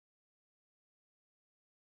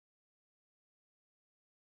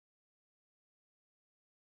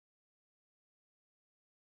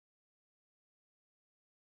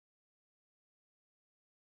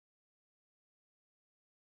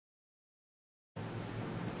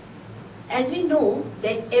as we know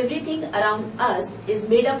that everything around us is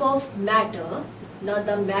made up of matter. Now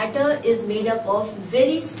the matter is made up of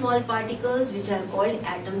very small particles which are called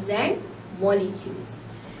atoms and molecules.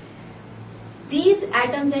 These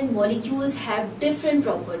atoms and molecules have different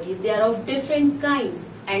properties. They are of different kinds,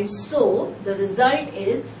 and so the result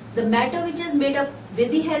is the matter which is made up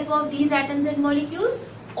with the help of these atoms and molecules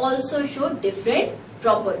also show different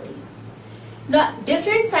properties. Now,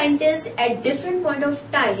 different scientists at different point of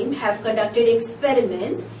time have conducted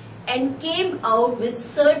experiments and came out with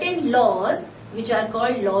certain laws which are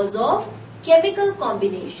called laws of chemical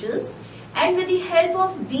combinations, and with the help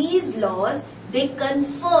of these laws they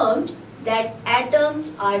confirmed that atoms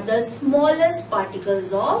are the smallest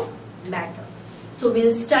particles of matter. So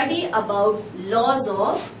we'll study about laws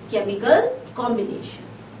of chemical combination.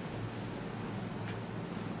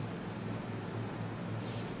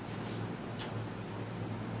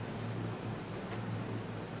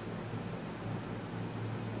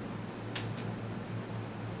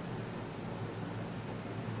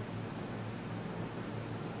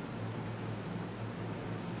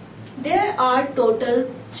 There are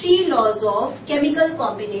total 3 laws of chemical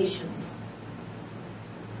combinations.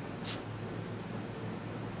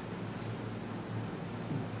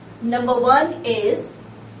 Number 1 is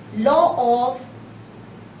law of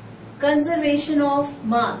conservation of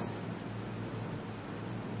mass.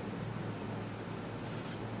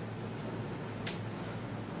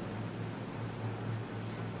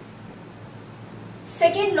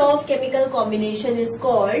 Second law of chemical combination is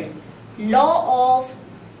called law of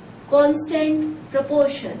constant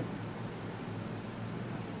proportion.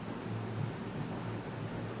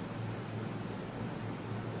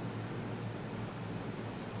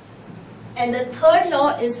 And the third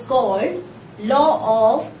law is called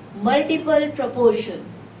law of multiple proportion.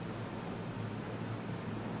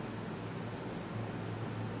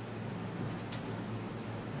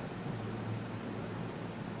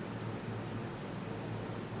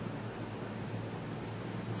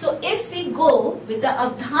 So if we go with the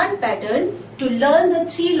Avdhan pattern to learn the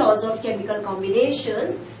 3 laws of chemical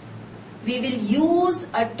combinations, we will use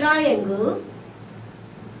a triangle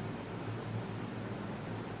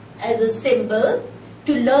as a symbol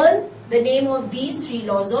to learn the name of these 3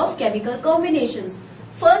 laws of chemical combinations.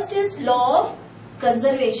 First is law of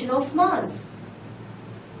conservation of mass.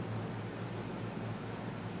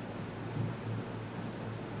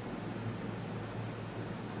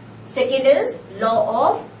 Second is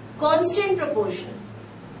law of constant proportion.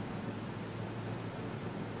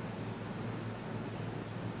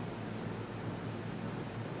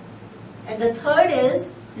 And the third is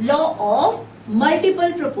law of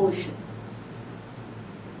multiple proportion.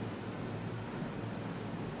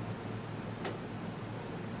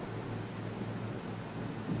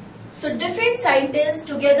 So different scientists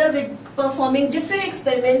together with performing different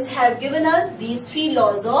experiments have given us these 3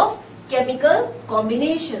 laws of chemical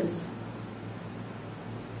combinations.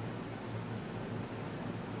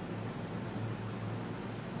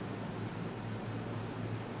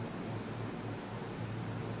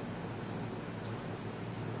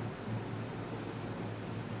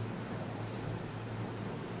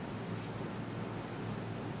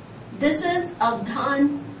 This is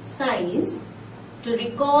Avdhan science to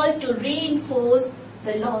recall, to reinforce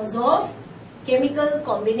the laws of chemical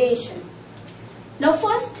combination. Now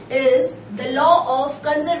first is the law of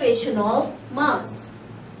conservation of mass.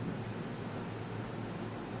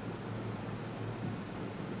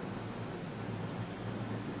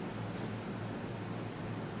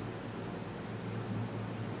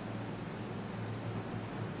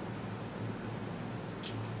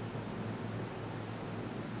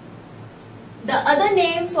 The other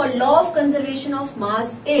name for law of conservation of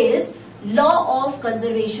mass is law of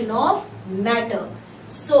conservation of matter.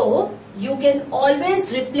 So you can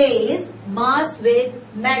always replace mass with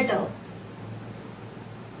matter.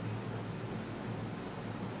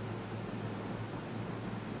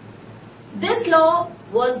 This law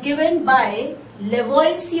was given by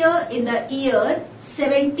Lavoisier in the year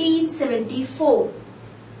 1774.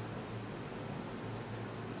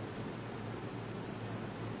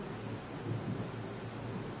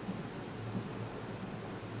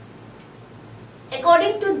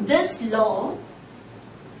 According to this law,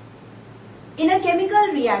 in a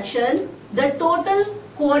chemical reaction, the total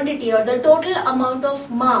quantity or the total amount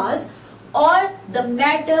of mass or the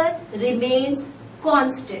matter remains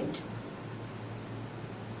constant.